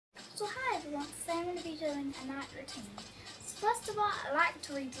Today I'm going to be doing a night routine. So first of all, I like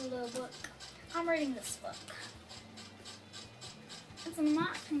to read a little book. I'm reading this book. It's an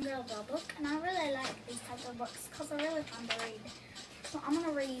American Girl Doll book, and I really like these types of books because they're really fun to read. So I'm going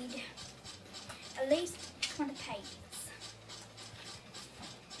to read at least 20 pages.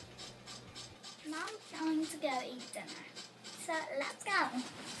 Now I'm going to go eat dinner. So let's go.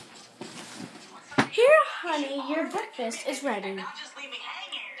 Here, honey, your breakfast is ready.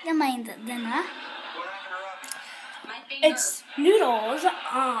 You mean the dinner? It's noodles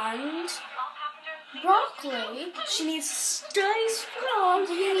and broccoli. She needs to stay strong and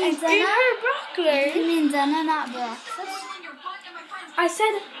eat her broccoli. You mean dinner, not breakfast? I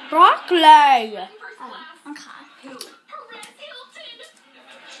said broccoli. Oh, okay.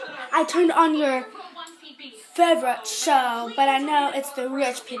 I turned on your favorite show, but I know it's the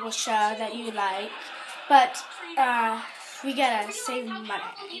rich people show that you like. But we gotta save money.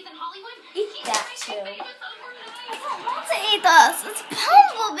 Eat that too. I don't want to eat this. It's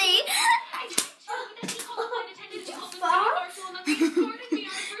Bumblebee.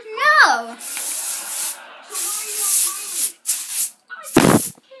 No.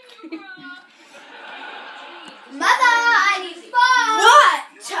 Mother, I need food. What?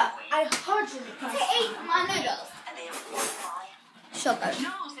 I heard you. To eat my noodles. Sugar.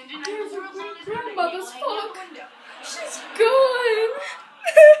 Here's your grandmother's book. She's gone.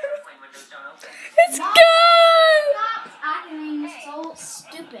 It's gone. Stop acting so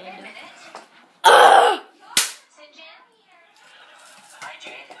stupid. Ugh.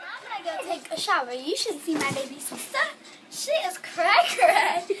 I'm gonna go take a shower. You should see my baby sister. She is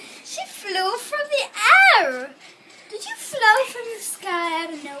cray. She flew from the air. Did you float from the sky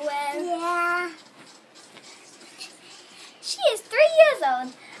out of nowhere? Yeah. She is 3 years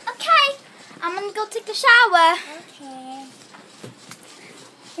old. Okay, I'm gonna go take a shower. Okay.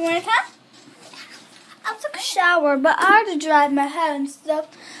 You wanna come? I took a shower, but I had to dry my hair and stuff.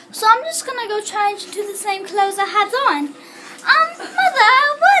 So I'm just gonna go change into the same clothes I had on.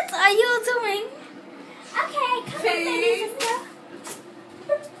 Mother, what are you doing? Okay, come on, baby sister.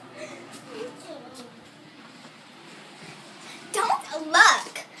 Don't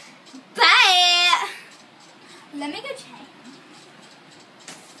look. Bye. Let me go change.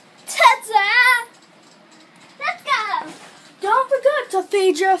 Ta-da! Let's go. Don't forget to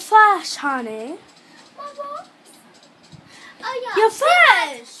feed your fish, honey. Mama? Oh, yeah. Your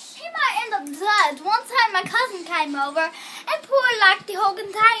fish! He might end up dead. One time my cousin came over and poured like the whole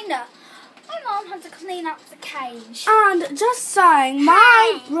container. My mom had to clean up the cage. And just saying,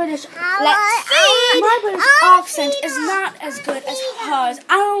 my British accent is not as good as hers.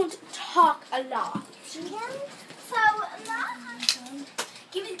 I don't talk a lot. So now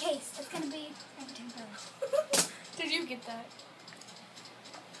give me the case. It's gonna be everything first. Did you get that?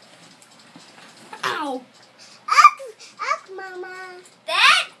 Ow! Up, Mama.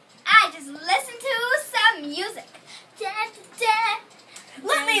 Then I just listen to some music.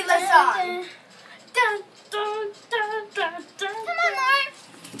 Let me listen. Dun, dun, dun, dun, dun. Come on, Lauren.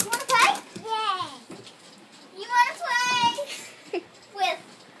 You wanna play? Yeah. You wanna play with?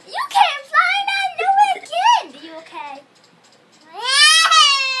 You can't fly now. No one can. Are you okay?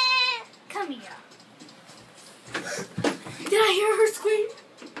 Come here. Did I hear her scream?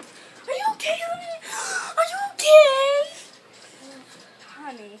 Are you okay, honey? Are you okay?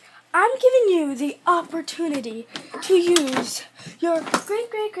 Honey, I'm giving you the opportunity to use your great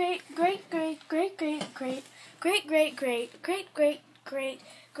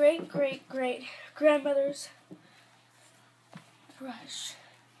grandmother's brush.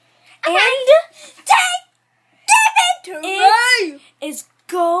 And Give it to me. is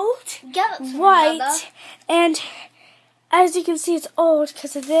gold, Give it to me, white, Mother. and as you can see, it's old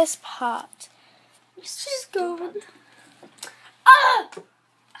because of this pot. She's gold. Ah!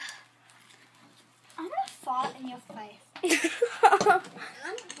 I'm gonna fall in your face.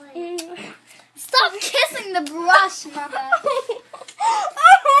 Mm. Stop kissing the brush, Mother.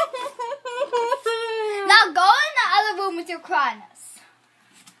 Now go in the other room with your cryness.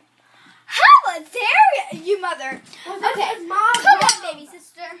 How dare you, Mother? Okay, come on, baby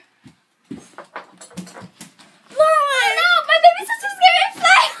sister. Oh, no, my baby sister's gonna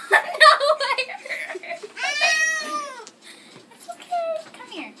fly nowhere. It's okay. Come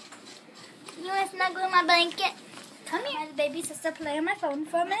here. You want to snuggle in my blanket? Come here. My baby sister play on my phone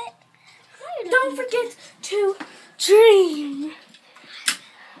for a minute. Don't forget to dream.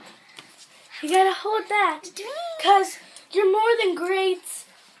 You gotta hold that. Because your more than great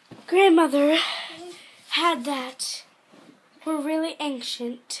grandmother had that. We're really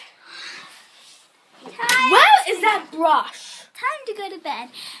ancient. Time. What is that brush? Time to go to bed.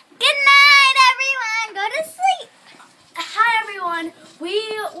 Good night, everyone. Come on, go to sleep. Hi everyone, we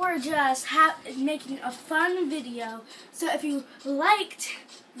were just making a fun video, so if you liked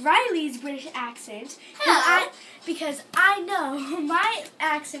Riley's British accent, because I know my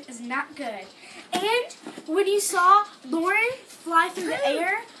accent is not good, and when you saw Lauren fly through the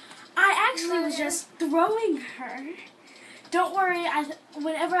air, I actually was just throwing her. Don't worry,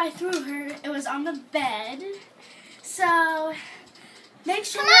 whenever I threw her, it was on the bed, so make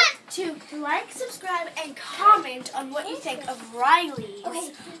sure to like, subscribe, and comment on what you think of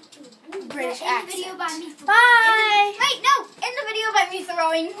Riley's British accent. Video by me Bye! Wait, no! In the video by me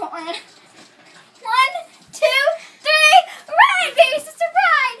throwing Lauren.